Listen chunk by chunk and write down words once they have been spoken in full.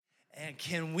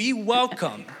Can we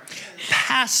welcome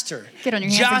Pastor Get on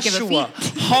your hands and give a Joshua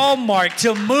feet. Hallmark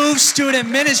to Move Student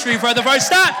Ministry for the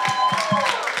first time?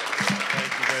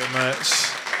 Thank you very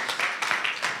much.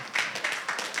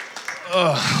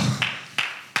 Ugh.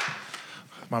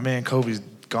 My man Kobe's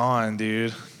gone,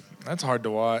 dude. That's hard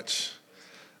to watch.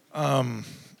 But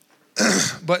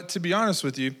to be honest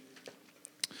with you,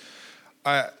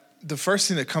 the first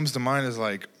thing that comes to mind is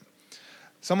like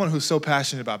someone who's so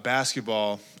passionate about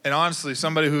basketball, and honestly,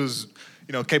 somebody who's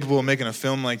capable of making a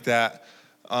film like that,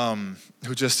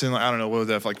 who just in I don't know what was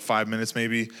that, for like 5 minutes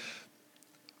maybe.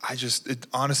 It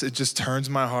just turns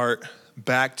my heart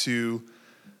back to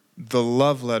the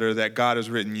love letter that God has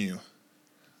written you.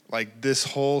 Like this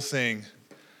whole thing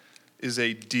is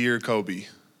a dear Kobe.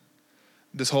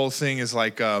 This whole thing is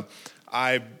like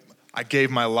I gave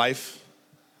my life.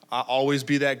 I'll always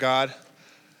be that God.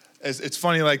 It's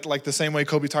funny, like the same way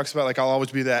Kobe talks about, like I'll always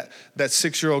be that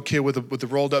 6-year-old kid with the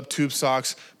rolled up tube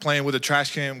socks playing with a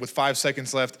trash can with 5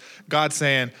 seconds left. God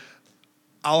saying,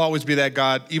 I'll always be that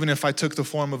God, even if I took the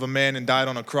form of a man and died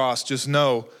on a cross. Just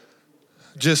know.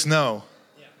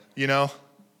 Yeah.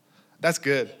 That's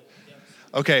good.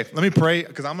 Okay, let me pray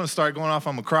because I'm gonna start going off.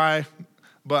 I'm gonna cry,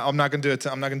 but I'm not gonna do it.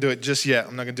 I'm not gonna do it just yet.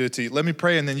 I'm not gonna do it to you. Let me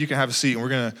pray, and then you can have a seat, and we're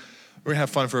gonna have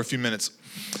fun for a few minutes.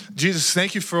 Jesus,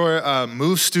 thank you for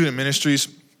Move Student Ministries.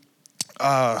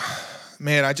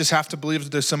 Man, I just have to believe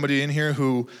that there's somebody in here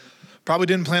who probably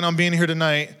didn't plan on being here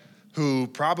tonight, who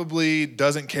probably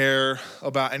doesn't care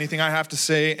about anything I have to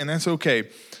say, and that's okay.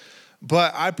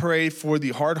 But I pray for the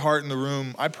hard heart in the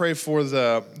room. I pray for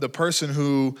the person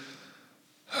who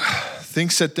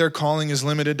thinks that their calling is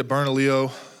limited to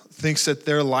Bernalillo, thinks that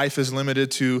their life is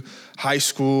limited to high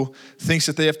school, thinks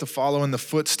that they have to follow in the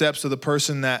footsteps of the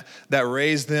person that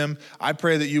raised them. I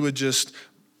pray that you would just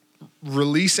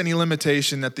release any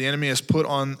limitation that the enemy has put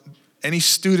on any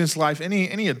student's life,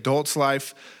 any adult's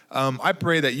life. I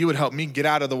pray that you would help me get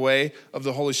out of the way of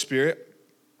the Holy Spirit,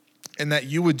 and that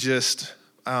you would just,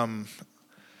 I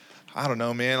don't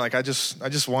know, man. Like I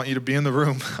just want you to be in the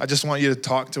room. I just want you to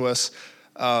talk to us.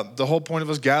 The whole point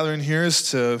of us gathering here is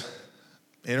to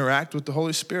interact with the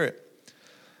Holy Spirit.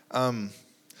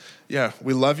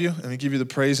 We love you, and we give you the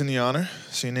praise and the honor.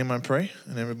 So in your name I pray,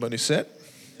 and everybody said,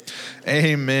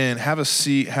 amen. Have a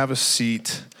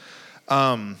seat.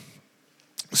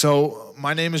 So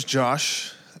my name is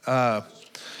Josh.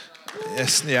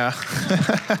 Yes, yeah.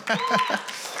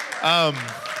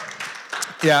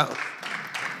 Yeah.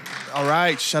 All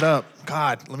right, shut up.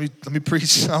 God, let me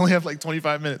preach. I only have like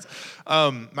 25 minutes.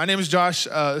 My name is Josh.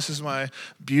 This is my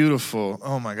beautiful,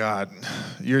 oh my God,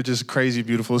 you're just crazy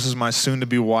beautiful. This is my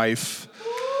soon-to-be wife.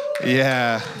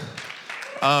 Yeah.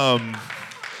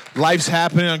 Life's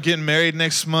happening. I'm getting married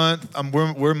next month.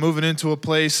 We're moving into a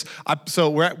place. It's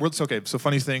okay. So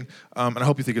funny thing, and I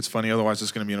hope you think it's funny. Otherwise,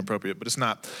 it's going to be inappropriate. But it's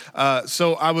not.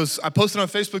 So I posted on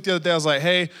Facebook the other day. I was like,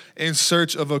 "Hey, in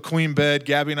search of a queen bed.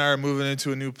 Gabby and I are moving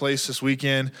into a new place this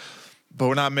weekend, but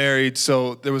we're not married."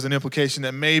 So there was an implication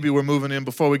that maybe we're moving in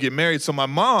before we get married. So my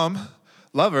mom,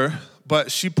 love her, but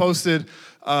she posted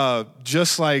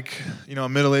just like a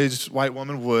middle-aged white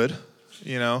woman would,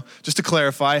 just to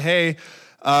clarify, hey.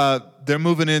 They're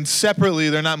moving in separately.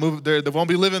 They're not moving. They won't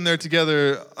be living there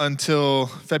together until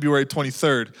February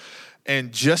 23rd.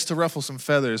 And just to ruffle some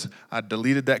feathers, I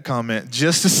deleted that comment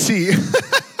just to see.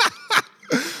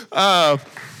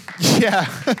 Yeah.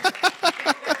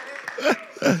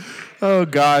 Oh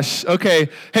gosh. Okay.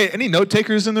 Hey, any note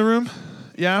takers in the room?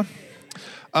 Yeah.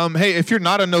 Hey, if you're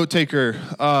not a note taker,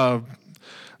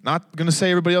 not going to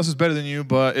say everybody else is better than you,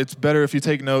 but it's better if you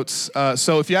take notes.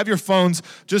 So if you have your phones,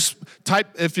 just type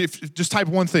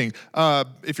one thing.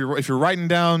 If you're writing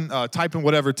down, typing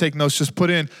whatever, take notes, just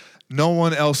put in, no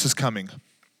one else is coming.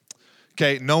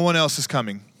 Okay, no one else is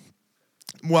coming.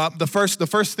 Well, the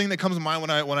first thing that comes to mind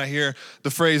when I hear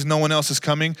the phrase "no one else is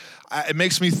coming," it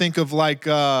makes me think of like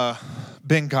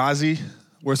Benghazi,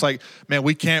 where it's like, man,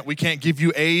 we can't give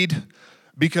you aid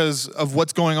because of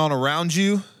what's going on around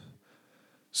you.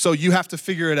 So you have to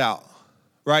figure it out,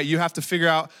 right? You have to figure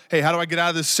out, hey, how do I get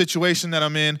out of this situation that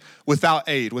I'm in without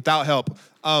aid, without help?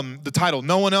 The title,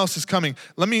 No One Else is Coming.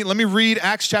 Let me read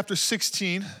Acts chapter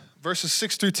 16, verses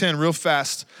 6 through 10 real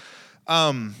fast.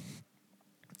 We're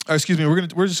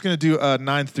just gonna do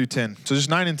 9 through 10. So just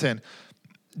 9 and 10.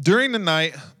 During the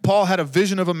night, Paul had a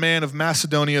vision of a man of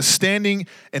Macedonia standing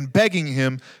and begging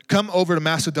him, come over to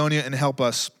Macedonia and help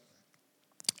us.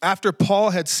 After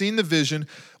Paul had seen the vision,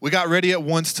 we got ready at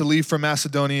once to leave for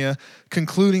Macedonia,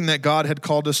 concluding that God had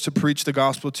called us to preach the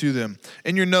gospel to them.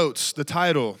 In your notes, the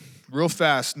title, real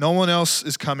fast, No One Else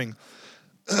is Coming.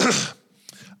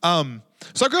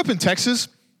 So I grew up in Texas,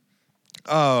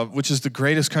 which is the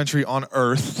greatest country on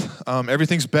earth.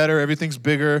 Everything's better, everything's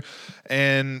bigger,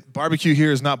 and barbecue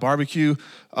here is not barbecue.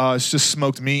 It's just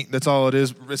smoked meat. That's all it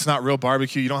is. It's not real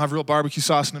barbecue. You don't have real barbecue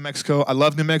sauce in New Mexico. I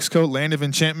love New Mexico, land of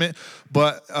enchantment,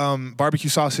 but barbecue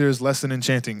sauce here is less than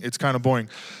enchanting. It's kind of boring.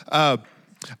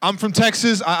 I'm from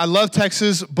Texas. I love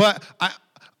Texas, but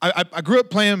I grew up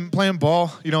playing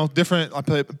ball. Different. I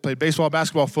played baseball,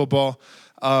 basketball, football.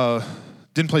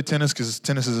 Didn't play tennis because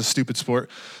tennis is a stupid sport.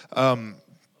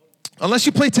 Unless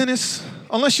you play tennis,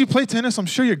 I'm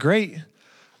sure you're great.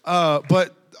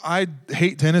 But I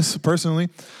hate tennis personally.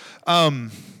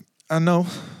 I know,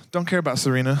 don't care about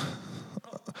Serena.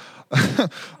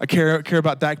 I care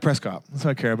about Dak Prescott. That's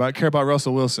what I care about. I care about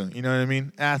Russell Wilson. You know what I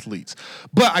mean? Athletes.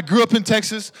 But I grew up in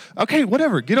Texas. Okay,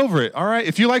 whatever. Get over it. All right.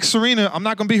 If you like Serena, I'm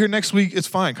not going to be here next week. It's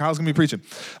fine. Kyle's going to be preaching.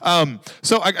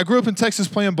 So I grew up in Texas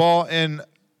playing ball, and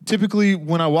typically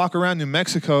when I walk around New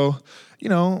Mexico,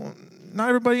 not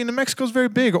everybody in New Mexico is very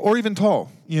big or even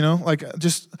tall. Like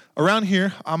just around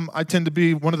here, I tend to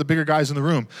be one of the bigger guys in the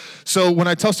room. So when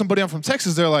I tell somebody I'm from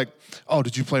Texas, they're like, "Oh,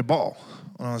 did you play ball?"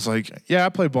 And I was like, "Yeah, I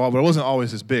played ball, but I wasn't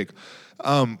always as big."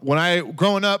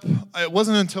 Growing up, it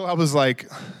wasn't until I was like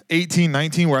 18,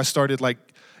 19 where I started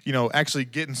actually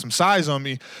getting some size on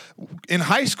me. In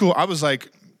high school, I was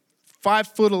like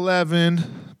 5'11",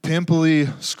 pimply,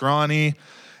 scrawny,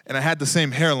 and I had the same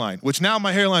hairline, which now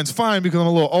my hairline's fine because I'm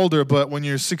a little older, but when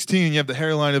you're 16, you have the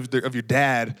hairline of your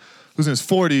dad who's in his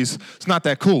 40s. It's not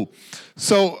that cool.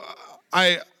 So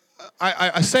I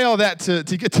say all that to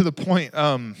get to the point.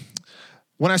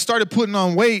 When I started putting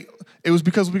on weight, it was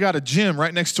because we got a gym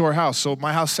right next to our house. So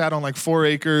my house sat on like 4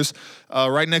 acres,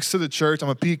 right next to the church. I'm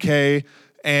a PK,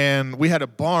 and we had a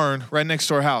barn right next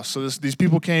to our house. So these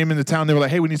people came into town. They were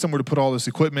like, "Hey, we need somewhere to put all this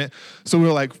equipment." So we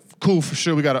were like, "Cool, for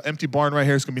sure. We got an empty barn right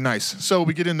here. It's going to be nice." So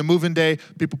we get into moving day.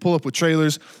 People pull up with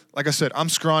trailers. Like I said, I'm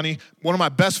scrawny. One of my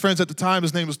best friends at the time,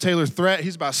 his name was Taylor Threat.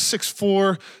 He's about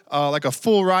 6'4", like a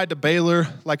full ride to Baylor,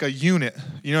 like a unit.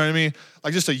 You know what I mean?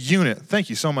 Like just a unit. Thank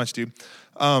you so much, dude.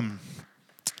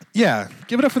 Yeah,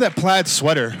 give it up for that plaid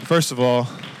sweater, first of all.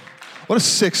 What a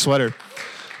sick sweater.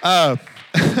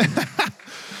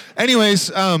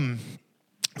 Anyways,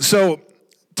 so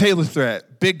Taylor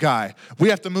Threat, big guy. We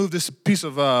have to move this piece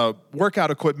of workout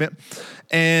equipment,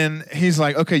 and he's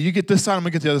like, "Okay, you get this side, I'm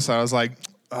gonna get the other side." I was like,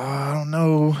 "I don't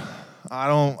know. I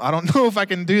don't know if I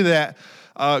can do that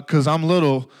because I'm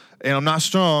little and I'm not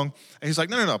strong." And he's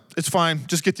like, no, it's fine.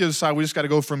 Just get the other side. We just got to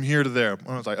go from here to there. And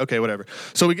I was like, okay, whatever.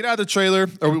 So we get out of the trailer,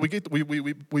 or we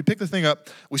pick the thing up.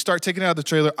 We start taking it out of the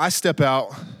trailer. I step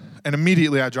out, and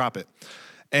immediately I drop it.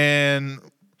 And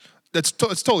it's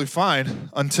totally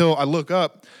fine until I look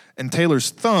up, and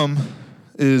Taylor's thumb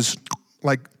is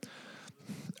like,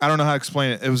 I don't know how to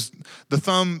explain it. The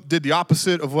thumb did the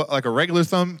opposite of what like a regular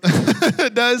thumb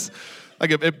does. Like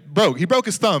it broke. He broke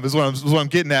his thumb is what I'm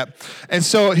getting at. And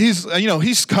so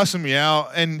he's cussing me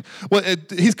out. And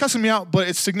he's cussing me out, but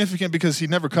it's significant because he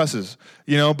never cusses,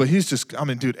 but he's just,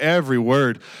 dude, every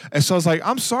word. And so I was like,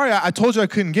 "I'm sorry. I told you I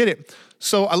couldn't get it."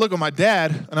 So I look at my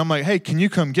dad and I'm like, "Hey, can you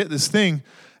come get this thing?"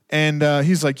 And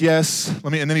he's like, "Yes."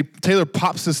 And then Taylor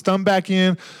pops his thumb back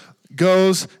in,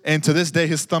 goes, and to this day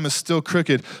his thumb is still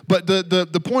crooked. But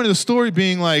the point of the story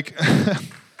being like,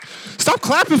 stop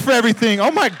clapping for everything. Oh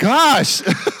my gosh.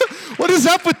 What is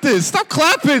up with this? Stop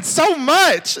clapping so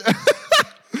much.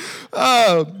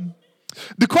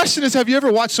 The question is, have you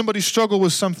ever watched somebody struggle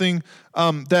with something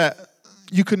that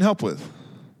you couldn't help with?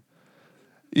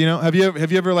 Have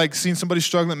you ever like seen somebody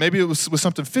struggling? Maybe it was with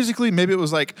something physically. Maybe it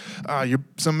was like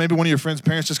maybe one of your friends'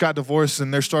 parents just got divorced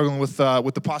and they're struggling with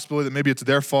the possibility that maybe it's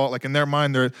their fault. Like in their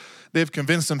mind, they've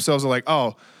convinced themselves like,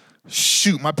 "Oh,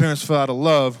 shoot, my parents fell out of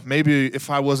love. Maybe if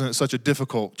I wasn't such a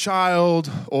difficult child,"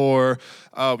 or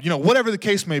whatever the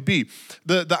case may be.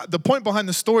 The point behind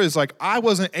the story is like, I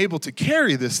wasn't able to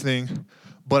carry this thing,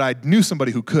 but I knew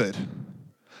somebody who could.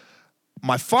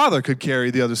 My father could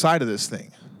carry the other side of this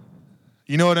thing.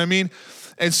 You know what I mean?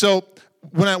 And so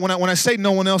when I say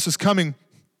no one else is coming,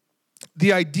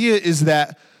 the idea is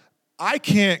that I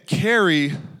can't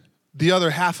carry the other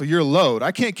half of your load.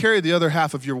 I can't carry the other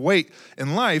half of your weight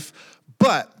in life,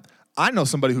 but I know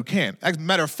somebody who can. As a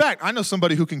matter of fact, I know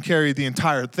somebody who can carry the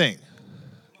entire thing,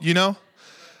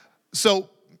 So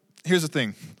here's the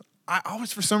thing. I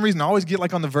always, for some reason, get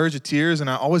like on the verge of tears, and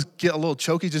I always get a little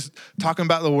choky just talking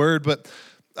about the word, but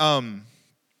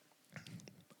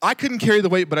I couldn't carry the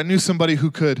weight, but I knew somebody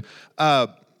who could.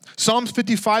 Psalms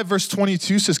 55, verse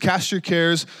 22 says, "Cast your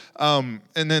cares," and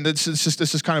then this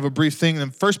is kind of a brief thing.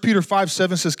 And 1 Peter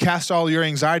 5:7 says, "Cast all your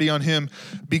anxiety on him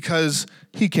because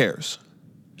he cares.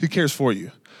 He cares for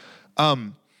you."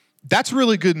 That's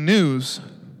really good news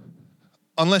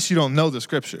unless you don't know the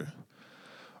scripture,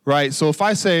 right? So if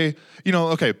I say,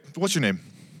 okay, what's your name?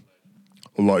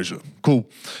 Elijah. Cool.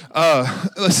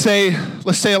 Let's say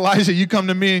Elijah, you come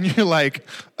to me and you're like,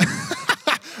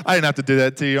 I didn't have to do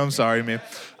that to you. I'm sorry, man.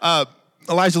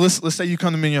 Elijah, let's say you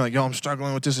come to me and you're like, yo, I'm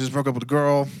struggling with this. I just broke up with a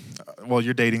girl. Well,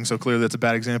 you're dating, so clearly that's a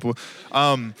bad example.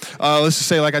 Let's just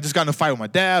say like I just got in a fight with my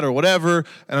dad or whatever,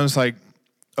 and I was like,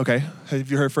 okay,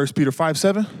 have you heard 1 Peter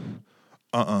 5:7?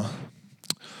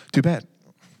 Too bad.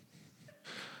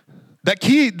 But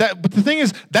the thing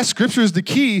is, that scripture is the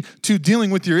key to dealing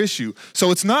with your issue.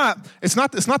 So it's not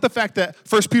the fact that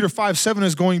 1 Peter 5:7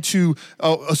 is going to,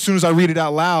 as soon as I read it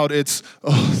out loud, it's,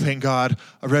 oh, thank God,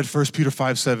 I read 1 Peter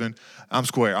 5:7, I'm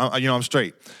square, I'm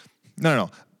straight.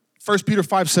 No. 1 Peter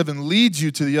 5:7 leads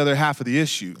you to the other half of the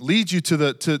issue, leads you to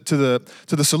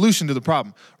the solution to the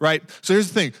problem, right? So here's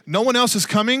the thing, no one else is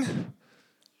coming.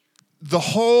 The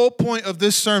whole point of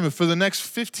this sermon for the next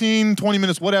 15, 20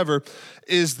 minutes, whatever,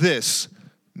 is this.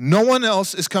 No one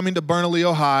else is coming to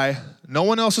Bernalillo High. No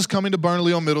one else is coming to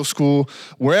Bernalillo Middle School.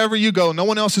 Wherever you go, no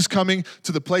one else is coming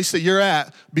to the place that you're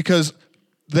at because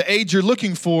the aid you're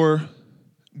looking for,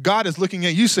 God is looking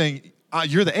at you saying,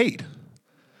 you're the aid.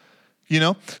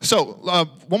 So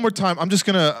one more time, I just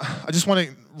want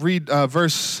to read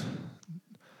verse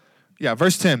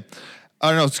 10.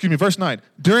 Verse 9.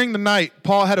 During the night,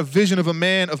 Paul had a vision of a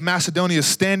man of Macedonia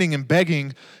standing and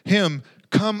begging him,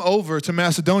 come over to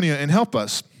Macedonia and help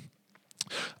us.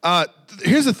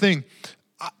 Here's the thing.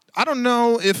 I don't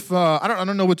know if, I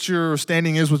don't know what your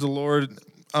standing is with the Lord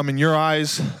in your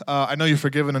eyes. I know you're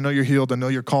forgiven. I know you're healed. I know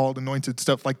you're called, anointed,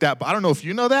 stuff like that. But I don't know if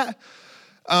you know that.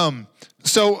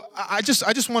 So I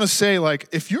just want to say, like,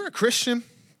 if you're a Christian,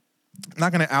 I'm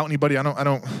not going to out anybody. I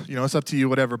don't, it's up to you,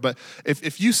 whatever. But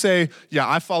if you say, yeah,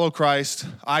 I follow Christ,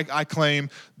 I claim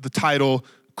the title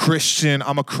Christian,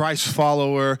 I'm a Christ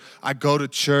follower, I go to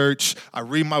church, I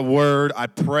read my word, I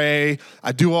pray,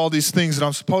 I do all these things that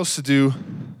I'm supposed to do,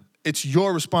 it's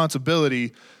your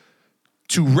responsibility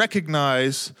to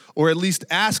recognize or at least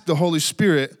ask the Holy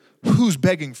Spirit who's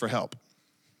begging for help.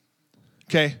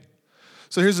 Okay?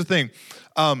 So here's the thing.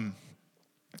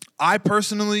 I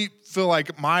personally feel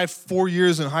like my 4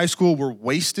 years in high school were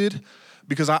wasted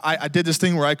because I did this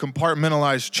thing where I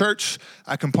compartmentalized church,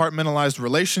 I compartmentalized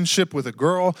relationship with a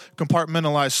girl,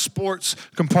 compartmentalized sports,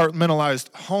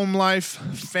 compartmentalized home life,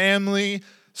 family,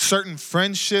 certain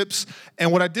friendships.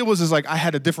 And what I did was I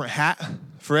had a different hat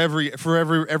for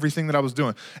everything that I was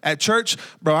doing. At church,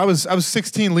 bro, I was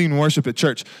 16 leading worship at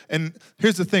church. And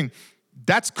here's the thing,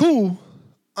 that's cool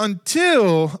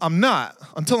until I'm not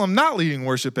leading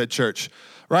worship at church.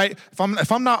 Right?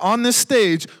 If I'm not on this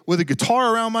stage with a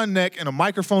guitar around my neck and a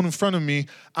microphone in front of me,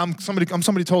 I'm somebody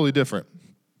totally different.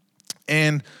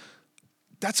 And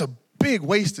that's a big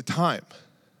waste of time.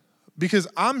 Because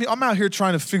I'm out here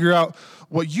trying to figure out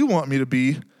what you want me to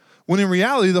be, when in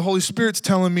reality the Holy Spirit's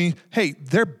telling me, hey,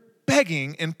 they're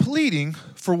begging and pleading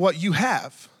for what you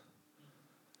have.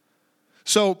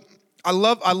 So I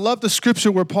love the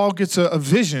scripture where Paul gets a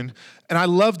vision, and I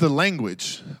love the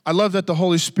language. I love that the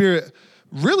Holy Spirit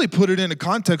really put it into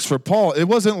context for Paul. It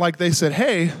wasn't like they said,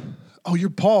 hey, oh, you're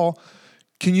Paul,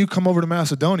 can you come over to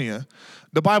Macedonia?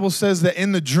 The Bible says that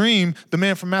in the dream, the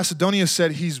man from Macedonia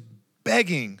said he's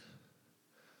begging.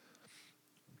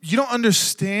 You don't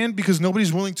understand because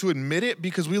nobody's willing to admit it,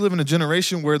 because we live in a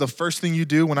generation where the first thing you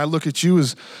do when I look at you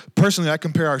is, personally, I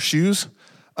compare our shoes.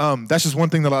 That's just one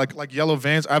thing that I like yellow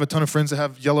Vans. I have a ton of friends that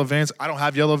have yellow Vans. I don't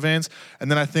have yellow Vans.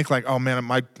 And then I think like, oh man,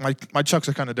 my chucks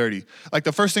are kind of dirty. Like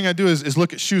the first thing I do is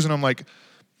look at shoes and I'm like,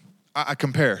 I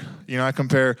compare. I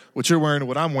compare what you're wearing to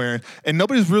what I'm wearing. And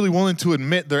nobody's really willing to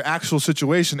admit their actual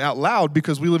situation out loud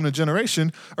because we live in a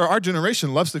generation, or our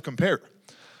generation loves to compare.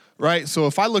 Right? So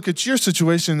if I look at your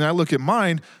situation and I look at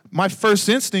mine, my first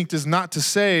instinct is not to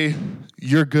say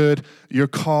you're good, you're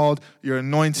called, you're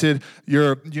anointed,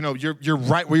 you're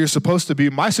right where you're supposed to be.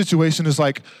 My situation is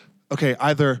like, okay,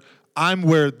 either I'm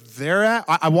where they're at,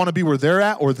 I want to be where they're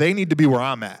at, or they need to be where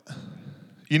I'm at.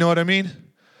 You know what I mean?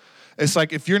 It's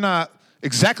like if you're not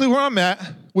exactly where I'm at,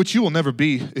 which you will never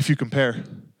be if you compare.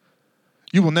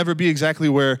 You will never be exactly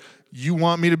where you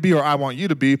want me to be or I want you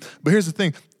to be. But here's the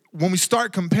thing. When we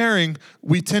start comparing,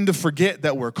 we tend to forget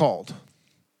that we're called,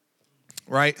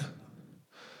 right?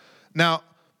 Now,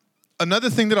 another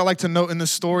thing that I like to note in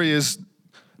this story is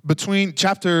between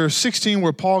chapter 16,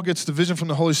 where Paul gets the vision from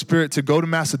the Holy Spirit to go to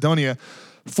Macedonia,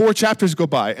 4 chapters go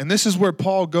by. And this is where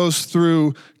Paul goes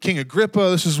through King Agrippa.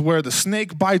 This is where the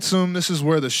snake bites him. This is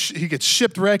where he gets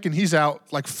shipwrecked and he's out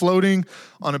like floating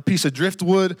on a piece of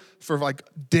driftwood for like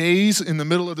days in the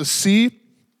middle of the sea.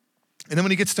 And then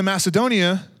when he gets to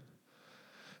Macedonia,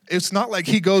 it's not like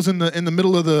he goes in the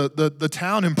middle of the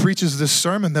town and preaches this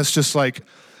sermon that's just like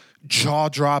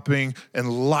jaw-dropping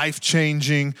and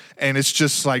life-changing, and it's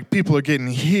just like people are getting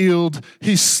healed.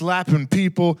 He's slapping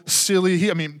people, silly.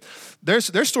 There's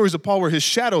stories of Paul where his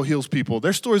shadow heals people.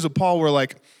 There's stories of Paul where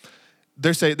like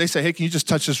they say, hey, can you just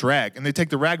touch this rag? And they take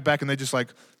the rag back and they just like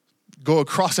go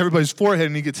across everybody's forehead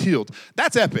and he gets healed.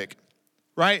 That's epic,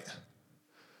 right?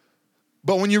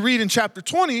 But when you read in chapter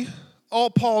 20, all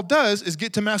Paul does is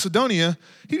get to Macedonia.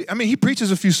 He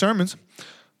preaches a few sermons,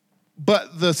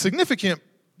 but the significant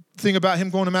thing about him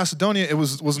going to Macedonia, it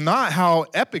was not how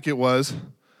epic it was,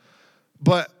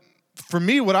 but for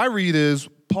me, what I read is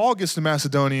Paul gets to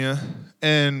Macedonia,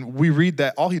 and we read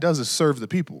that all he does is serve the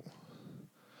people.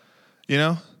 You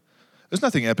know? There's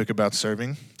nothing epic about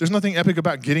serving. There's nothing epic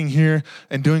about getting here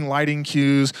and doing lighting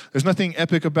cues. There's nothing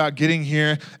epic about getting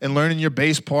here and learning your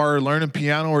bass part or learning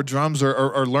piano or drums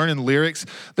or learning lyrics.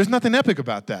 There's nothing epic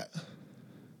about that.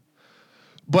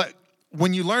 But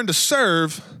when you learn to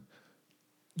serve,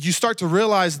 you start to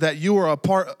realize that you are a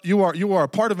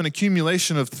part of an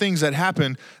accumulation of things that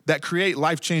happen that create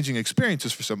life-changing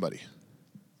experiences for somebody.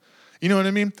 You know what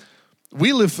I mean?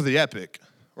 We live for the epic,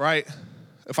 right?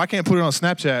 If I can't put it on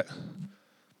Snapchat,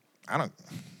 I don't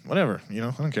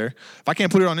care. If I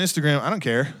can't put it on Instagram, I don't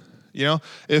care. You know,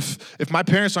 if my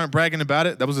parents aren't bragging about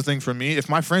it, that was the thing for me. If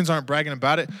my friends aren't bragging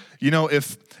about it, you know,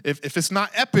 if it's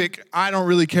not epic, I don't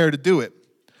really care to do it.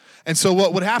 And so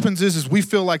what happens is we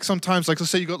feel like sometimes, like let's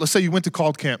say you went to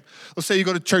called camp. Let's say you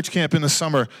go to church camp in the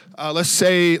summer. Let's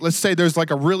say there's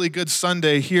like a really good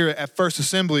Sunday here at First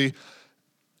Assembly,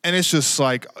 and it's just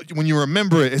like when you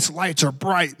remember it, its lights are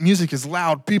bright, music is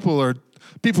loud, people are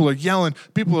yelling,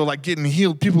 people are like getting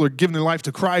healed, people are giving their life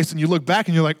to Christ, and you look back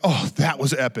and you're like, oh, that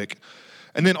was epic.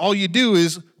 And then all you do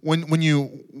is when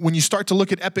you start to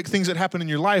look at epic things that happen in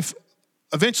your life,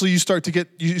 eventually you start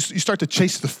to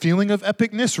chase the feeling of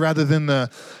epicness rather than the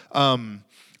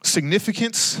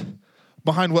significance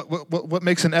behind what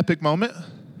makes an epic moment,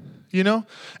 you know?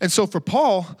 And so for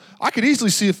Paul, I could easily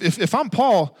see if I'm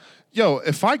Paul,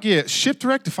 if I get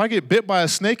shipwrecked, if I get bit by a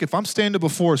snake, if I'm standing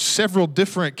before several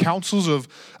different councils of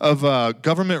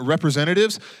government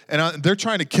representatives and they're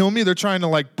trying to kill me, they're trying to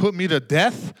like put me to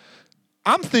death,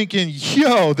 I'm thinking,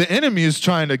 the enemy is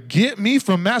trying to get me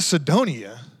from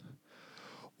Macedonia.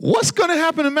 What's going to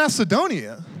happen in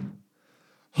Macedonia?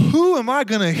 Who am I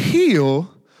going to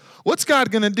heal? What's God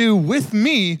going to do with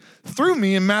me, through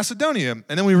me in Macedonia?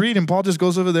 And then we read, and Paul just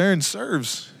goes over there and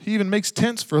serves. He even makes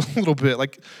tents for a little bit.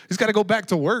 Like, he's got to go back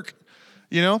to work,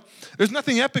 you know? There's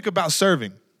nothing epic about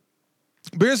serving.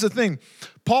 But here's the thing.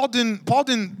 Paul didn't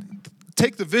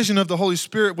take the vision of the Holy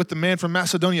Spirit with the man from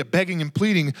Macedonia begging and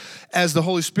pleading as the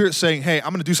Holy Spirit saying, hey, I'm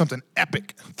going to do something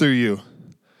epic through you.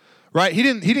 Right? He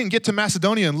didn't get to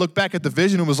Macedonia and look back at the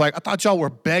vision and was like, I thought y'all were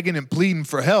begging and pleading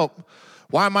for help.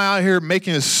 Why am I out here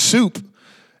making a soup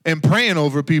and praying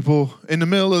over people in the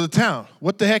middle of the town?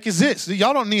 What the heck is this?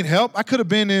 Y'all don't need help. I could have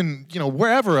been in,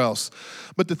 wherever else.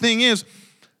 But the thing is,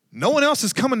 no one else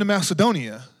is coming to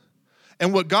Macedonia.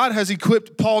 And what God has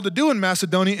equipped Paul to do in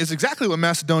Macedonia is exactly what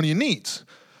Macedonia needs,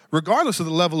 regardless of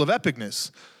the level of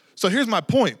epicness. So here's my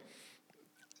point.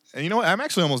 And you know what? I'm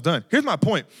actually almost done. Here's my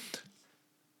point.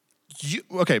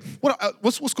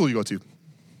 What school you go to?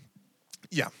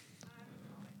 Yeah.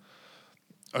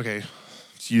 Okay,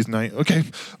 it's youth night. Okay,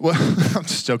 well, I'm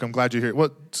just joking. I'm glad you're here.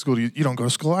 What school do you don't go to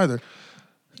school either?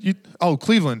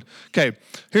 Cleveland. Okay,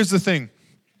 here's the thing.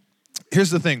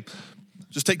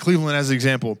 Just take Cleveland as an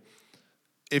example.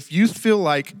 If you feel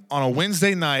like on a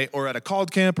Wednesday night or at a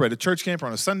called camp or at a church camp or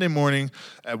on a Sunday morning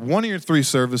at one of your 3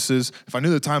 services, if I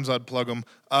knew the times, I'd plug them,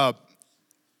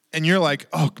 and you're like,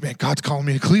 oh, man, God's calling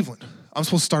me to Cleveland. I'm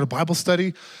supposed to start a Bible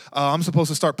study. I'm supposed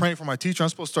to start praying for my teacher. I'm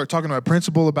supposed to start talking to my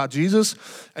principal about Jesus.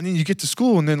 And then you get to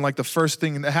school, and then like the first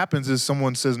thing that happens is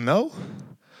someone says no.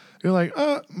 You're like,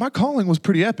 my calling was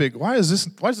pretty epic. Why does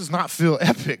this not feel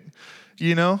epic?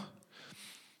 You know?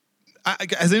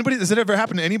 Has it ever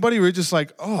happened to anybody where you're just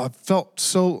like, oh, I felt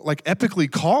so like epically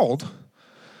called,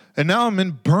 and now I'm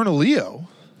in Bernalillo.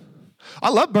 I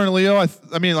love Bernalillo.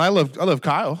 I love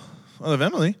Kyle. I love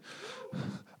Emily.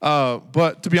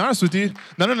 But to be honest with you,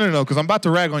 no, because I'm about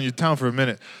to rag on your town for a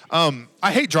minute.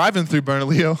 I hate driving through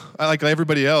Bernalillo. I like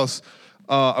everybody else.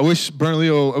 I wish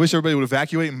everybody would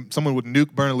evacuate and someone would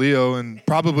nuke Bernalillo and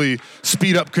probably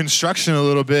speed up construction a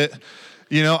little bit.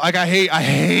 You know, like I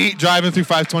hate driving through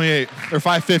 528 or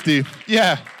 550.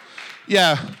 Yeah.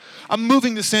 I'm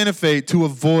moving to Santa Fe to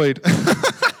avoid.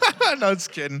 No,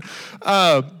 just kidding.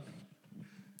 But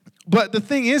the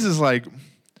thing is like,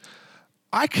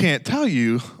 I can't tell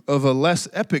you of a less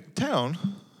epic town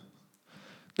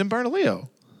than Bernalillo.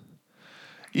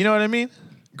 You know what I mean?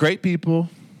 Great people.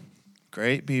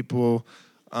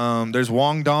 There's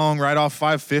Wong Dong right off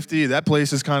 550. That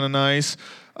place is kind of nice.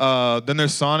 Then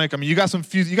there's Sonic. I mean, you got a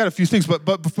few things,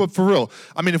 but for real,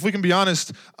 I mean, if we can be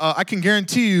honest, I can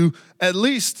guarantee you at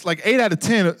least like 8 out of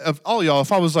 10 of all y'all,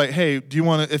 if I was like, hey, do you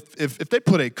want to, if they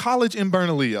put a college in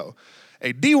Bernalillo,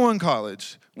 a D1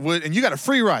 college, and you got a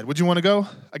free ride, would you want to go?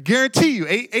 I guarantee you,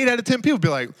 8 out of 10 people be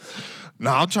like,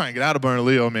 no, I'm trying to get out of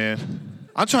Bernalillo, man.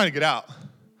 I'm trying to get out.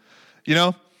 You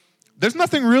know, there's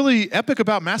nothing really epic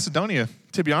about Macedonia,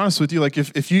 to be honest with you. Like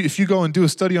if you go and do a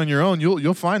study on your own,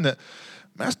 you'll find that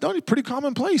Macedonia's pretty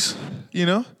commonplace, you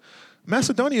know?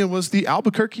 Macedonia was the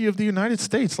Albuquerque of the United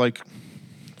States, like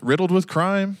riddled with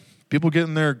crime, people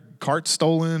getting their carts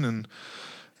stolen and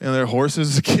their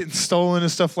horses getting stolen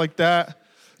and stuff like that.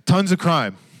 Tons of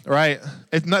crime, right?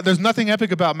 There's nothing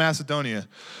epic about Macedonia.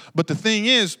 But the thing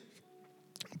is,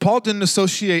 Paul didn't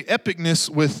associate epicness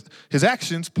with his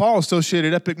actions. Paul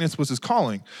associated epicness with his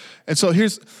calling. And so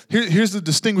here's the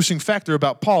distinguishing factor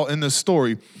about Paul in this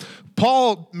story.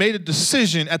 Paul made a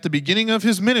decision at the beginning of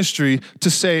his ministry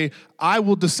to say, I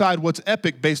will decide what's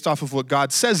epic based off of what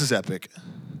God says is epic.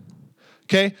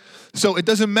 Okay? So it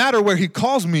doesn't matter where he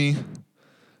calls me,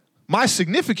 my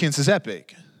significance is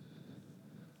epic.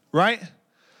 Right?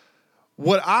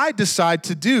 What I decide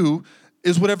to do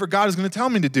is whatever God is going to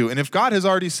tell me to do. And if God has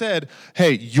already said,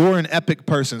 hey, you're an epic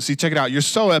person. See, check it out. You're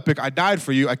so epic. I died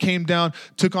for you. I came down,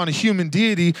 took on a human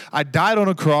deity. I died on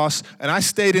a cross, and I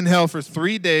stayed in hell for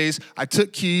 3 days. I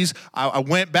took keys. I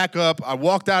went back up. I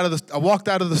walked out of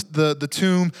the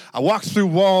tomb. I walked through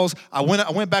walls. I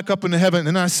went back up into heaven,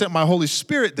 and then I sent my Holy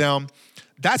Spirit down.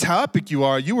 That's how epic you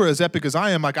are. You were as epic as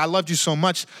I am. Like, I loved you so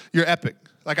much. You're epic.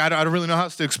 Like, I don't really know how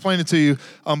to explain it to you.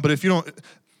 But if you don't...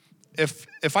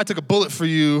 If I took a bullet for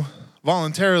you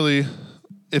voluntarily,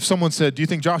 if someone said, do you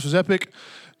think Josh was epic?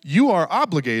 You are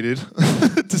obligated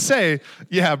to say,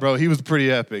 yeah, bro, he was pretty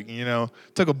epic, you know,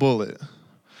 took a bullet,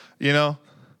 you know?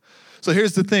 So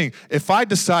here's the thing. If I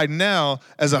decide now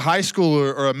as a high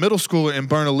schooler or a middle schooler in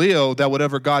Bernalillo that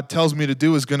whatever God tells me to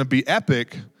do is going to be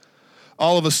epic,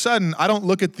 all of a sudden I don't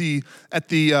look at the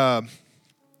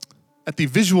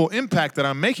visual impact that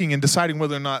I'm making and deciding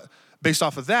whether or not based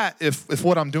off of that, if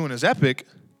what I'm doing is epic,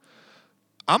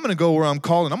 I'm going to go where I'm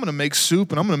called and I'm going to make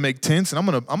soup and I'm going to make tents and I'm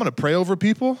going to pray over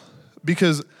people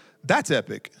because that's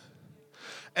epic.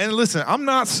 And listen, I'm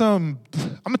going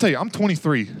to tell you, I'm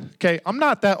 23, okay? I'm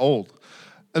not that old.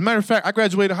 As a matter of fact, I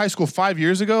graduated high school 5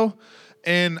 years ago,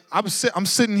 and I'm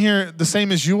sitting here the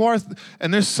same as you are,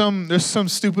 and there's some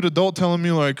stupid adult telling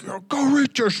me like, go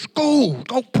read your school,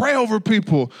 go pray over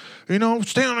people, you know,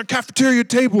 stand on a cafeteria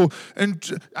table.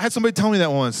 And I had somebody tell me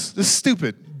that once. This is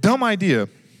stupid, dumb idea.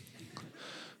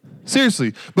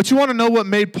 Seriously. But you want to know what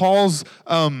made Paul's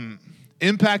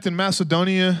impact in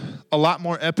Macedonia a lot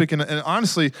more epic and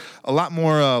honestly a lot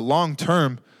more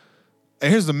long-term?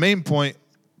 And here's the main point.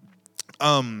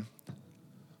 Paul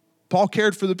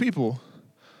cared for the people.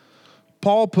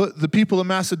 Paul put the people of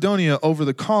Macedonia over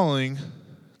the calling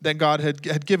that God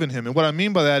had given him. And what I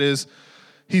mean by that is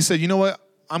he said, you know what?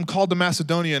 I'm called to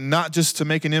Macedonia not just to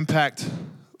make an impact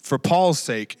for Paul's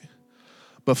sake,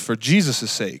 but for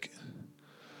Jesus' sake.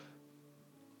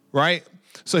 Right?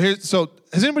 So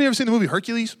has anybody ever seen the movie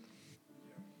Hercules?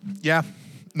 Yeah.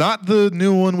 Not the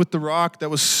new one with The Rock that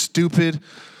was stupid,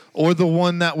 or the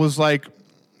one that was like,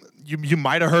 you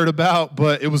might have heard about,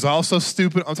 but it was also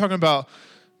stupid. I'm talking about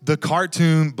the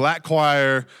cartoon Black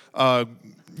Choir, goat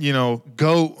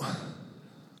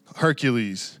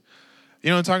Hercules. You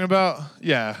know what I'm talking about?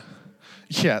 Yeah,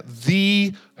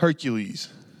 the Hercules,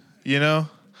 you know?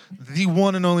 The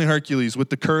one and only Hercules with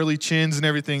the curly chins and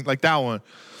everything, like that one.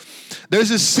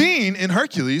 There's a scene in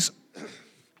Hercules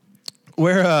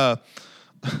where,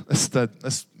 if that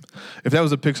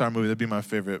was a Pixar movie, that'd be my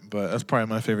favorite, but that's probably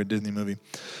my favorite Disney movie.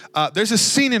 There's a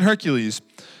scene in Hercules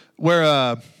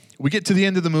where we get to the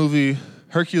end of the movie.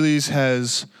 Hercules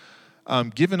has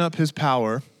given up his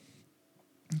power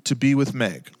to be with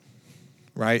Meg,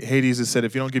 right? Hades has said,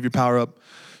 if you don't give your power up,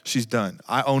 she's done.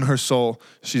 I own her soul.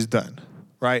 She's done,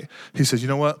 right? He says, you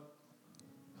know what?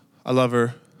 I love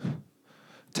her.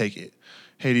 Take it.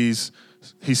 Hercules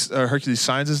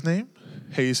signs his name.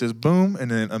 Hades says, boom,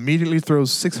 and then immediately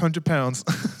throws 600 pounds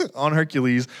on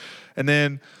Hercules. And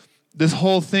then this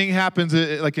whole thing happens,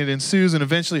 it ensues, and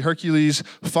eventually Hercules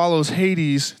follows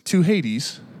Hades to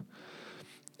Hades.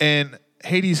 And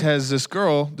Hades has this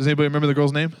girl. Does anybody remember the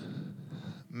girl's name?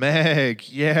 Meg.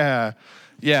 Yeah,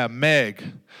 Meg.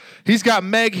 He's got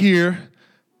Meg here,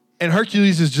 and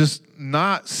Hercules is just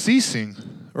not ceasing,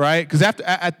 right? Because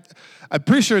I'm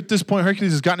pretty sure at this point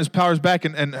Hercules has gotten his powers back,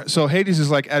 and so Hades is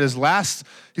like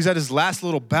he's at his last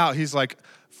little bout. He's like,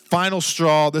 final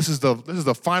straw. This is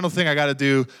the final thing I got to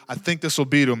do. I think this will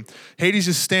beat him. Hades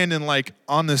is standing like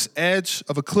on this edge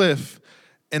of a cliff,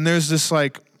 and there's this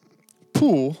like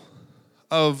pool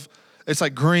of, it's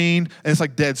like green and it's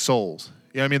like dead souls.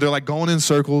 You know what I mean? They're like going in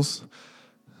circles.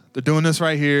 They're doing this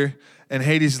right here. And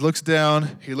Hades looks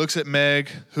down. He looks at Meg,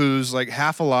 who's like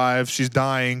half alive. She's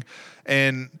dying.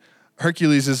 And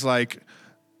Hercules is like,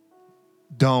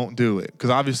 don't do it. Because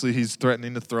obviously he's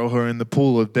threatening to throw her in the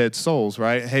pool of dead souls,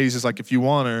 right? Hades is like, if you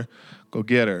want her, go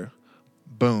get her.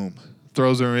 Boom.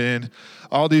 Throws her in.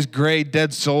 All these gray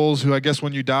dead souls who I guess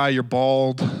when you die, you're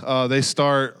bald. They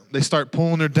start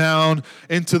pulling her down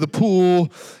into the pool.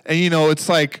 And, you know, it's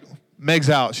like,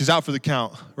 Meg's out. She's out for the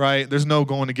count, right? There's no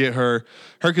going to get her.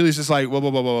 Hercules is like,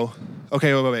 whoa.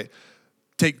 Okay, wait.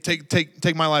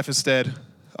 Take my life instead.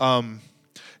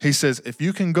 He says, if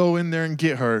you can go in there and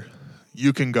get her,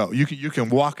 you can go. You can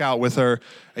walk out with her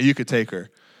and you could take her,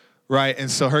 right? And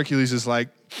so Hercules is like,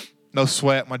 no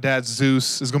sweat. My dad's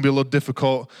Zeus. It's going to be a little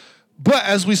difficult. But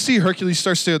as we see, Hercules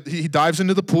he dives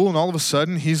into the pool, and all of a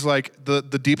sudden he's like, the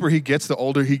deeper he gets, the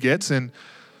older he gets, and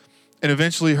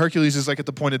eventually Hercules is like at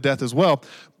the point of death as well.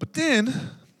 But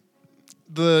then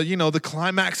the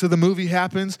climax of the movie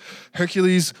happens.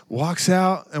 Hercules walks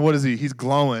out, and what is he? He's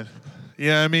glowing. You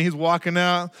know what I mean? He's walking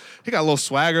out. He got a little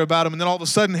swagger about him. And then all of a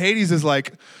sudden Hades is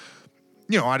like,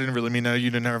 I didn't really mean that. You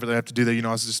didn't really have to do that.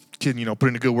 I was just kidding, put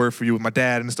in a good word for you with my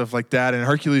dad and stuff like that. And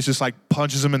Hercules just like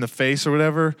punches him in the face or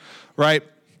whatever, right?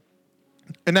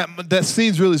 And that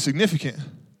scene's really significant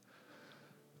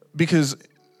because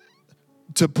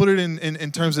to put it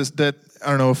in terms of that, I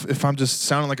don't know if I'm just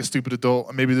sounding like a stupid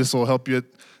adult, maybe this will help you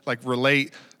like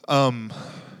relate.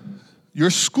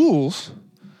 Your schools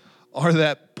are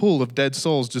that pool of dead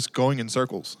souls just going in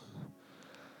circles.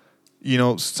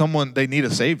 They need a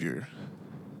savior.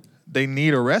 They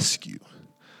need a rescue,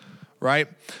 right?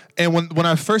 And when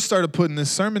I first started putting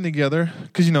this sermon together,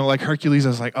 because, like Hercules, I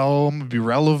was like, oh, I'm going to be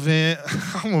relevant.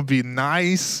 I'm going to be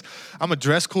nice. I'm going to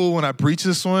dress cool when I preach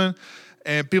this one.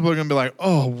 And people are going to be like,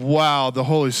 oh, wow, the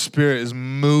Holy Spirit is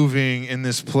moving in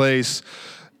this place.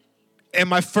 And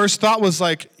my first thought was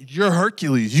like, you're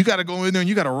Hercules. You got to go in there and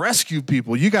you got to rescue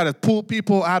people. You got to pull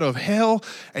people out of hell,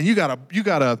 and you got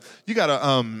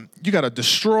to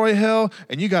destroy hell,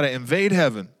 and you got to invade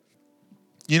heaven.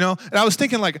 And I was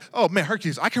thinking like, oh man,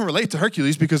 Hercules, I can relate to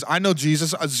Hercules because I know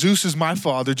Jesus. Zeus is my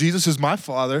father. Jesus is my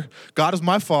father. God is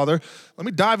my father. Let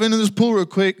me dive into this pool real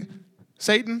quick.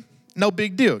 Satan, no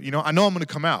big deal. I know I'm going to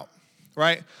come out,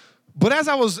 right? But as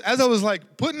I was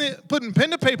like putting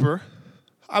pen to paper,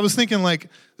 I was thinking like,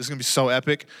 this is going to be so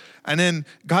epic. And then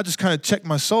God just kind of checked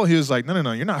my soul. He was like,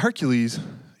 no, you're not Hercules.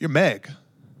 You're Meg.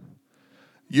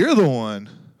 You're the one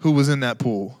who was in that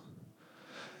pool.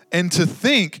 And to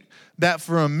think that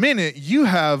for a minute you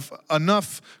have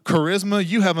enough charisma,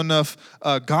 you have enough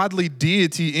godly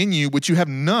deity in you, which you have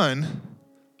none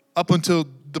up until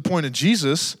the point of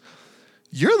Jesus,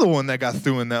 you're the one that got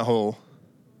through in that hole.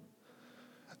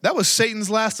 That was Satan's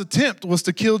last attempt, was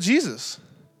to kill Jesus.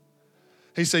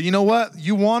 He said, you know what?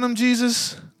 You want him,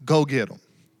 Jesus? Go get him.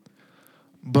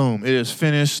 Boom, it is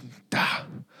finished.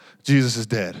 Jesus is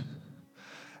dead.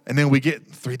 And then we get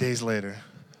 3 days later,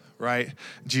 right?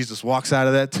 Jesus walks out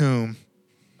of that tomb.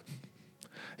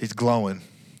 He's glowing.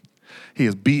 He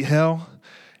has beat hell.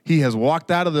 He has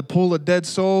walked out of the pool of dead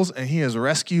souls, and he has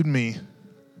rescued me.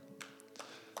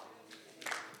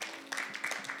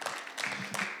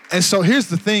 And so here's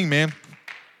the thing, man.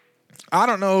 I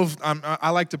don't know if I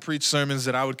like to preach sermons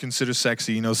that I would consider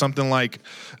sexy, something like,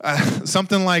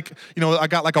 I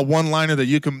got like a one-liner that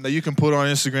you can put on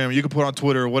Instagram, or you can put on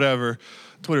Twitter or whatever.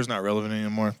 Twitter's not relevant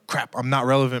anymore. Crap, I'm not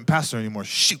relevant pastor anymore.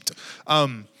 Shoot. Or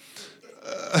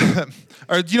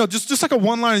just like a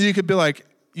one-liner that you could be like,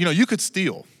 you could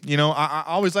steal. I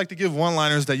always like to give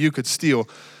one-liners that you could steal.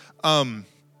 But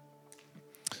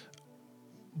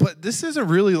this isn't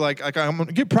really like I'm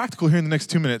gonna get practical here in the next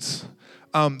 2 minutes.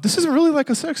 This isn't really like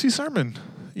a sexy sermon,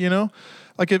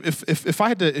 Like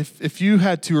if you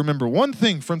had to remember one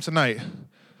thing from tonight,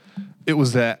 it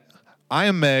was that I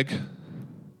am Meg.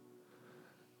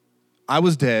 I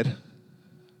was dead.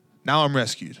 Now I'm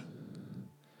rescued.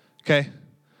 Okay?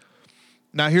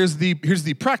 Now here's the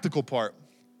practical part.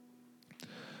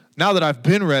 Now that I've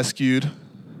been rescued,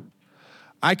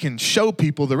 I can show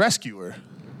people the rescuer.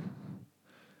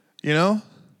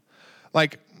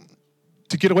 Like,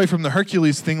 to get away from the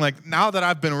Hercules thing, like now that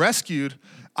I've been rescued,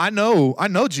 I know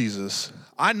Jesus.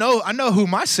 I know who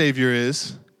my Savior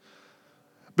is.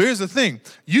 But here's the thing.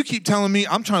 You keep telling me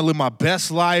I'm trying to live my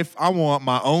best life. I want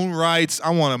my own rights.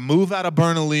 I want to move out of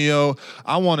Bernalillo.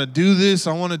 I want to do this.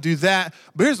 I want to do that.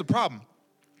 But here's the problem.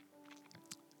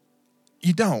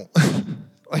 You don't.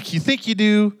 Like, you think you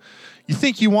do. You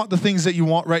think you want the things that you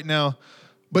want right now.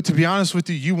 But to be honest with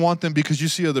you, you want them because you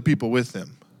see other people with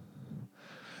them.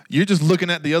 You're just looking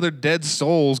at the other dead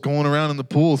souls going around in the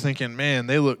pool thinking, man,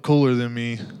 they look cooler than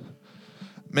me.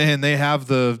 Man, they have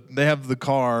the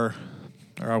car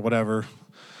or whatever,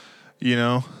 you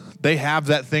know. They have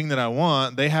that thing that I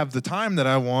want. They have the time that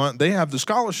I want. They have the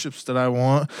scholarships that I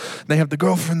want. They have the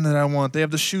girlfriend that I want. They have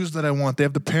the shoes that I want. They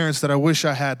have the parents that I wish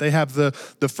I had. They have the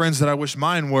friends that I wish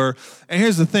mine were. And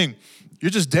here's the thing. You're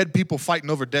just dead people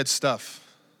fighting over dead stuff.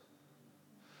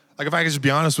 Like, if I could just be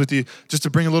honest with you, just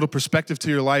to bring a little perspective to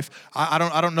your life, I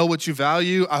don't know what you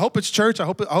value. I hope it's church. I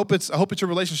hope it's your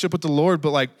relationship with the Lord.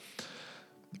 But like,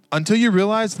 until you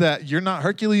realize that you're not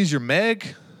Hercules, you're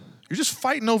Meg, you're just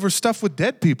fighting over stuff with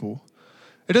dead people.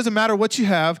 It doesn't matter what you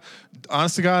have.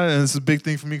 Honest to God, and this is a big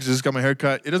thing for me because I just got my hair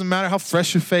cut. It doesn't matter how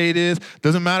fresh your fade is. It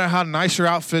doesn't matter how nice your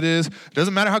outfit is. It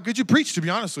doesn't matter how good you preach, to be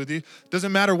honest with you. It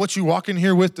doesn't matter what you walk in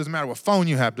here with. It doesn't matter what phone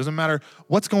you have. It doesn't matter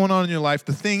what's going on in your life.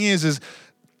 The thing is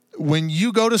when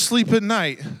you go to sleep at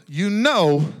night, you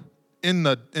know in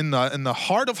the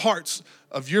heart of hearts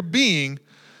of your being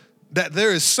that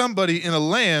there is somebody in a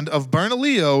land of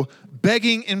Bernalillo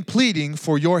begging and pleading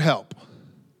for your help.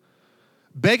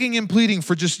 Begging and pleading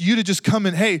for just you to just come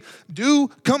and, hey,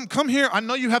 come here. I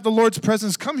know you have the Lord's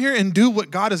presence. Come here and do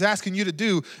what God is asking you to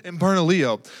do in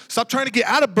Bernalillo. Stop trying to get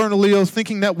out of Bernalillo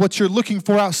thinking that what you're looking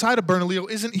for outside of Bernalillo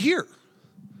isn't here.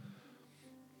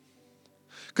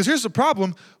 Because here's the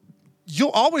problem.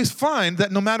 You'll always find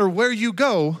that no matter where you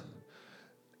go,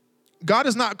 God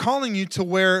is not calling you to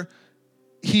where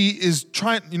he is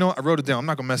trying. You know what? I wrote it down. I'm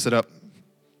not going to mess it up.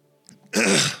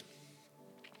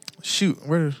 Shoot.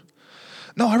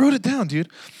 No, I wrote it down, dude.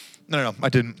 No, I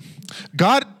didn't.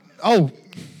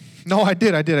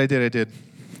 I did.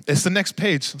 It's the next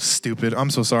page. Stupid. I'm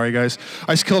so sorry, guys.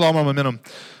 I just killed all my momentum.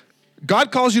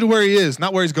 God calls you to where he is,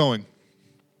 not where he's going.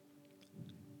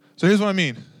 So here's what I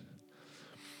mean.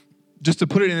 Just to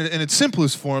put it in its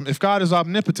simplest form, if God is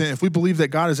omnipotent, if we believe that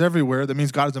God is everywhere, that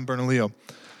means God is in Bernalillo.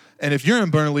 And if you're in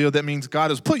Bernalillo, that means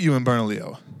God has put you in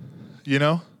Bernalillo, you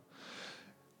know?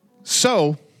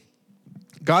 So,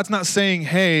 God's not saying,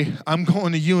 hey, I'm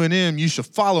going to UNM, you should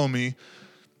follow me.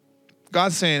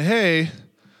 God's saying, hey,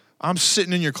 I'm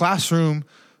sitting in your classroom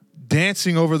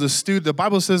dancing over the student. The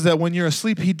Bible says that when you're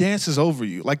asleep, he dances over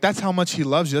you. Like, that's how much he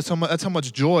loves you. That's how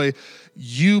much joy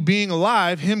you being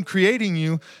alive, him creating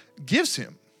you, gives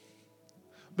him.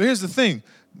 But here's the thing.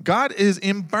 God is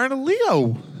in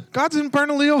Bernalillo. God's in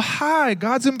Bernalillo High.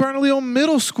 God's in Bernalillo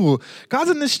Middle School. God's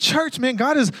in this church, man.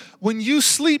 God is, when you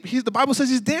sleep, the Bible says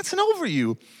he's dancing over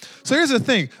you. So here's the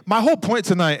thing. My whole point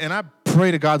tonight, and I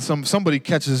pray to God somebody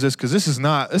catches this because this is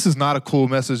not a cool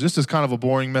message. This is kind of a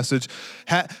boring message.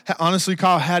 Honestly,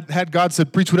 Kyle, had God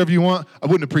said, preach whatever you want, I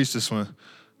wouldn't have preached this one.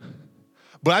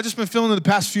 But I've just been feeling in the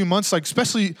past few months, like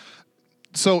especially,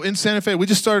 so in Santa Fe, we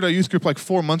just started our youth group like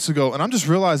 4 months ago, and I'm just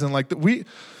realizing like that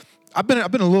I've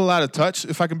been a little out of touch,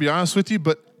 if I can be honest with you,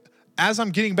 but as I'm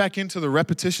getting back into the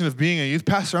repetition of being a youth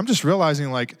pastor, I'm just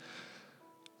realizing like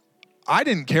I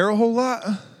didn't care a whole lot,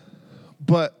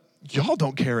 but y'all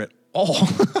don't care at all.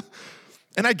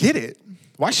 And I get it.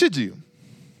 Why should you?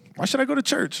 Why should I go to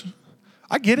church?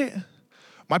 I get it.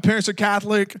 My parents are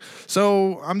Catholic,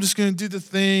 so I'm just going to do the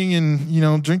thing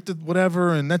and, drink the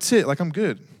whatever, and that's it. Like, I'm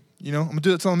good. I'm going to do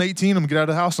it until I'm 18. I'm going to get out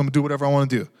of the house. I'm going to do whatever I want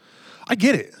to do. I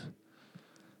get it.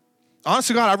 Honest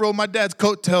to God, I rode my dad's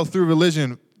coattail through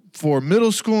religion for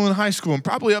middle school and high school, and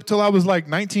probably up till I was like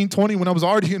 19, 20 when I was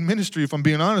already in ministry, if I'm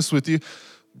being honest with you.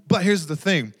 But here's the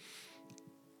thing.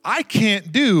 I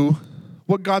can't do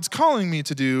what God's calling me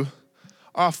to do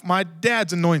off my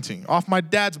dad's anointing, off my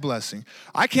dad's blessing.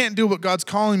 I can't do what God's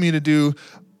calling me to do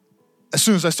as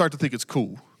soon as I start to think it's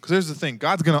cool. Because here's the thing.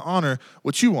 God's going to honor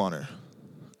what you honor.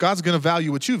 God's going to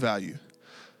value what you value.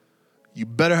 You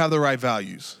better have the right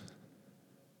values.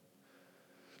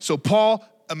 So Paul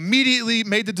immediately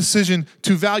made the decision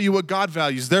to value what God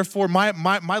values. Therefore, my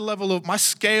level of, my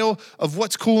scale of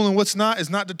what's cool and what's not is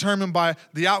not determined by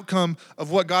the outcome of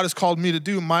what God has called me to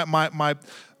do. My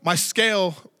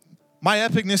scale, my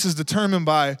epicness is determined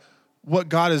by what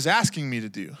God is asking me to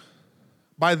do,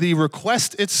 by the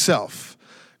request itself.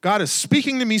 God is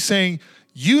speaking to me saying,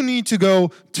 you need to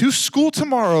go to school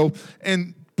tomorrow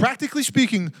and, practically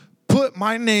speaking, put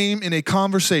my name in a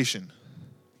conversation.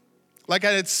 Like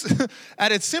at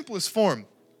its simplest form.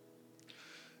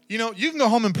 You can go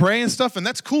home and pray and stuff, and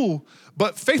that's cool,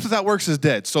 but faith without works is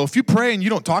dead. So if you pray and you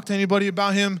don't talk to anybody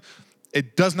about him,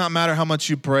 it does not matter how much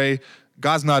you pray.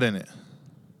 God's not in it.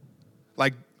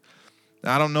 Like,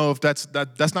 I don't know if that's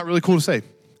not really cool to say.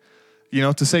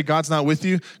 To say God's not with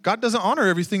you. God doesn't honor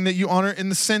everything that you honor in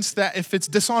the sense that if it's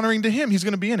dishonoring to him, he's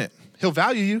going to be in it. He'll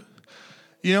value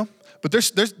you, But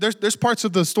there's parts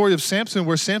of the story of Samson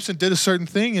where Samson did a certain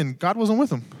thing and God wasn't with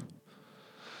him.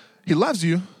 He loves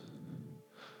you,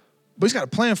 but he's got a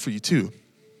plan for you too.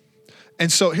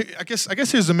 And so I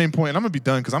guess here's the main point. And I'm gonna be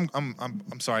done because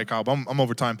I'm sorry, Kyle, but I'm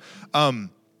over time.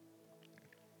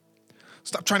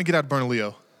 Stop trying to get out of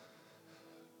Bernalillo.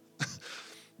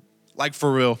 Like,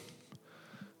 for real.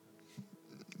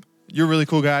 You're a really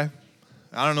cool guy.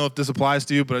 I don't know if this applies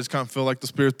to you, but I just kind of feel like the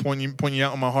Spirit's pointing you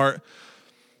out in my heart.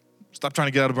 Stop trying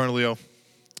to get out of Bernalillo.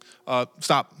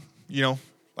 Stop.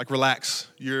 Relax.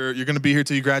 You're going to be here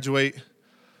till you graduate.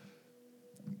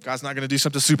 God's not going to do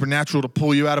something supernatural to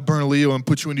pull you out of Bernalillo and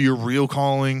put you into your real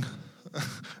calling.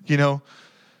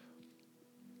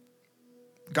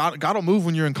 God will move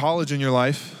when you're in college in your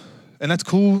life, and that's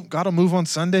cool. God will move on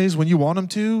Sundays when you want him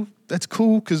to. That's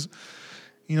cool because,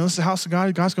 it's the house of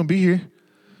God. God's going to be here.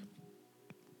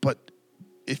 But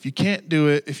if you can't do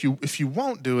it, if you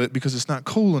won't do it because it's not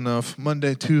cool enough,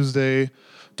 Monday, Tuesday,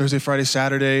 Thursday, Friday,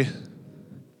 Saturday,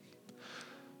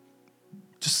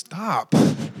 just stop.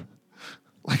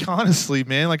 Like, honestly,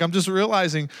 man, I'm just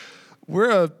realizing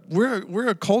we're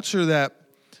a culture that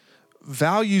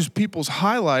values people's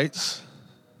highlights,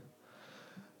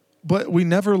 but we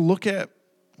never look at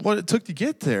what it took to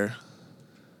get there.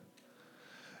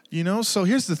 So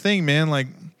here's the thing,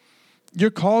 man, you're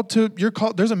called,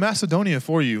 there's a Macedonia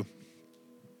for you.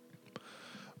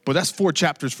 But that's 4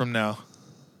 chapters from now.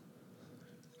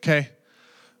 Okay?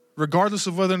 Regardless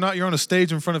of whether or not you're on a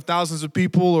stage in front of thousands of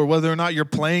people, or whether or not you're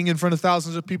playing in front of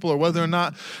thousands of people, or whether or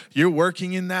not you're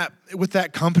working with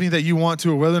that company that you want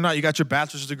to, or whether or not you got your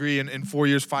bachelor's degree in 4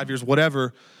 years, 5 years,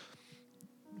 whatever,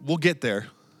 we'll get there.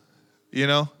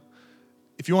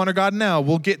 If you honor God now,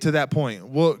 we'll get to that point.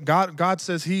 Well, God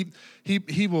says He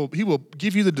will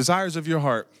give you the desires of your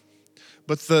heart.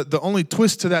 But the only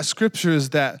twist to that scripture is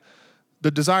that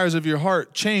the desires of your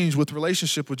heart change with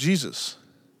relationship with Jesus.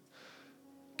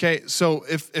 Okay, so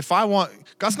if I want,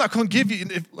 God's not going to give you.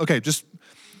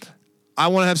 I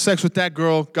want to have sex with that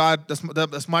girl. God,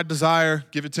 that's my desire.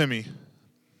 Give it to me.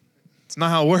 It's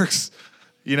not how it works.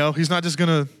 He's not just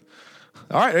going to.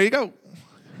 All right, there you go.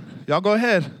 Y'all go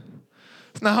ahead.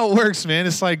 It's not how it works, man.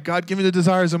 It's like, God, give me the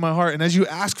desires of my heart. And as you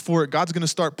ask for it, God's going to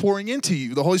start pouring into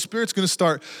you. The Holy Spirit's going to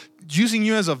start using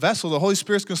you as a vessel. The Holy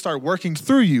Spirit's going to start working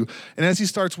through you. And as he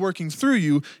starts working through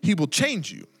you, he will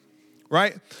change you,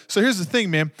 right? So here's the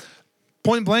thing, man.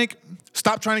 Point blank,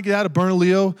 stop trying to get out of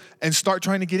Bernalillo and start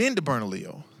trying to get into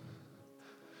Bernalillo.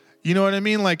 You know what I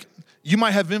mean? You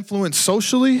might have influence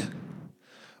socially,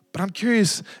 but I'm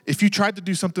curious, if you tried to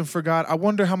do something for God, I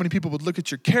wonder how many people would look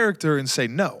at your character and say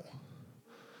no.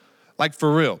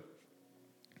 For real.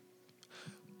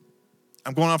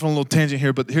 I'm going off on a little tangent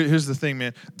here, but here's the thing,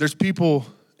 man. There's people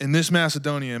in this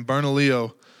Macedonia, in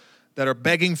Bernalillo, that are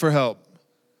begging for help,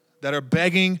 that are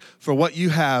begging for what you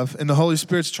have, and the Holy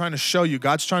Spirit's trying to show you.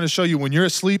 God's trying to show you when you're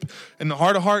asleep in the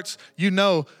heart of hearts,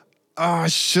 I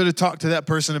should have talked to that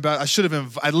person about it. I should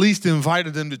have at least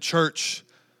invited them to church.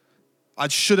 I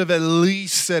should have at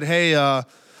least said, hey,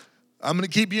 I'm going to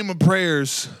keep you in my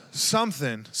prayers.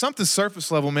 Something surface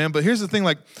level, man. But here's the thing,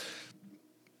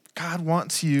 God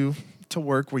wants you to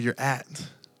work where you're at.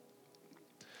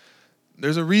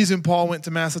 There's a reason Paul went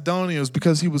to Macedonia. It was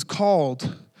because he was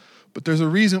called. But there's a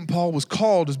reason Paul was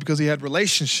called is because he had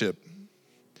relationship.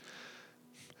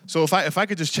 So if I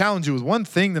could just challenge you with one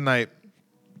thing tonight,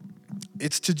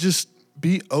 it's to just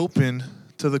be open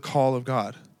to the call of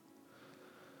God.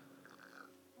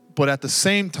 But at the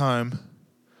same time,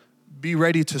 be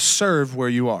ready to serve where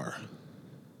you are.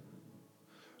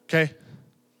 Okay?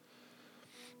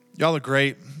 Y'all are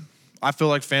great. I feel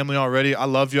like family already. I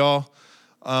love y'all.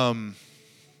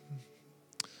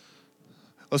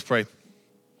 Let's pray.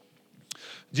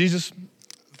 Jesus,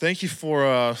 thank you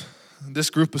for this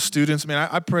group of students. Man,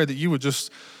 I pray that you would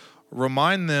just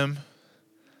remind them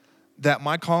that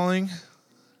my calling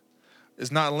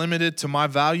is not limited to my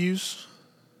values,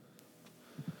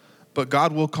 but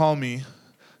God will call me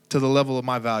to the level of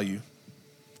my value,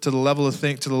 to the level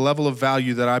of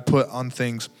value that I put on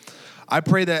things. I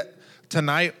pray that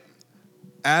tonight,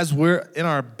 as we're in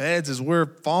our beds, as we're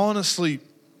falling asleep,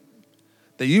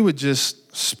 that you would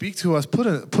just speak to us, put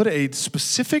a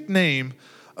specific name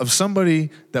of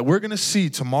somebody that we're going to see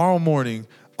tomorrow morning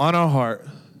on our heart.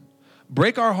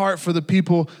 break our heart for the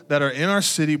people that are in our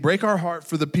city. Break our heart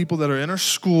for the people that are in our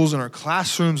schools, in our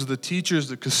classrooms, the teachers,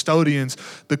 the custodians,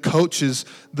 the coaches,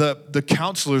 the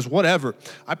counselors, whatever.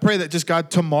 I pray that just,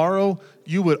 God, tomorrow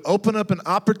you would open up an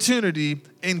opportunity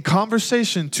in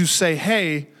conversation to say,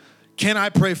 hey, can I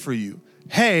pray for you?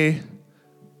 Hey,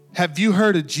 have you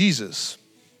heard of Jesus?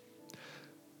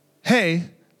 Hey,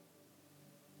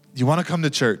 do you want to come to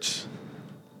church?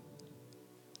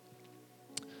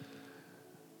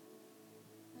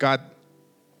 God,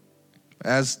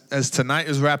 as tonight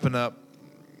is wrapping up,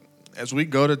 as we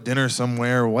go to dinner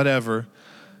somewhere or whatever,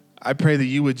 I pray that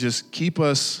you would just keep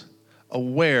us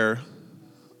aware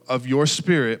of your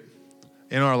Spirit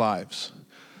in our lives.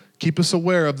 Keep us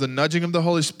aware of the nudging of the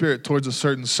Holy Spirit towards a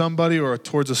certain somebody or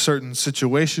towards a certain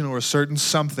situation or a certain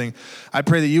something. I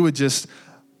pray that you would just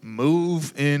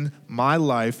move in my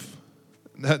life.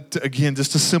 Again,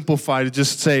 just to simplify, to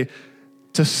just say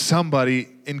to somebody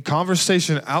in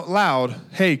conversation out loud,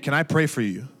 hey, can I pray for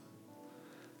you?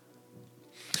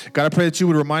 God, I pray that you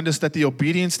would remind us that the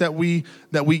obedience that we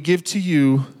give to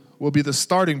you will be the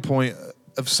starting point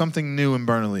of something new in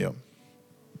Bernalillo.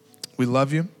 We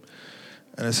love you.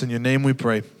 And it's in your name we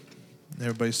pray.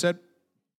 Everybody said.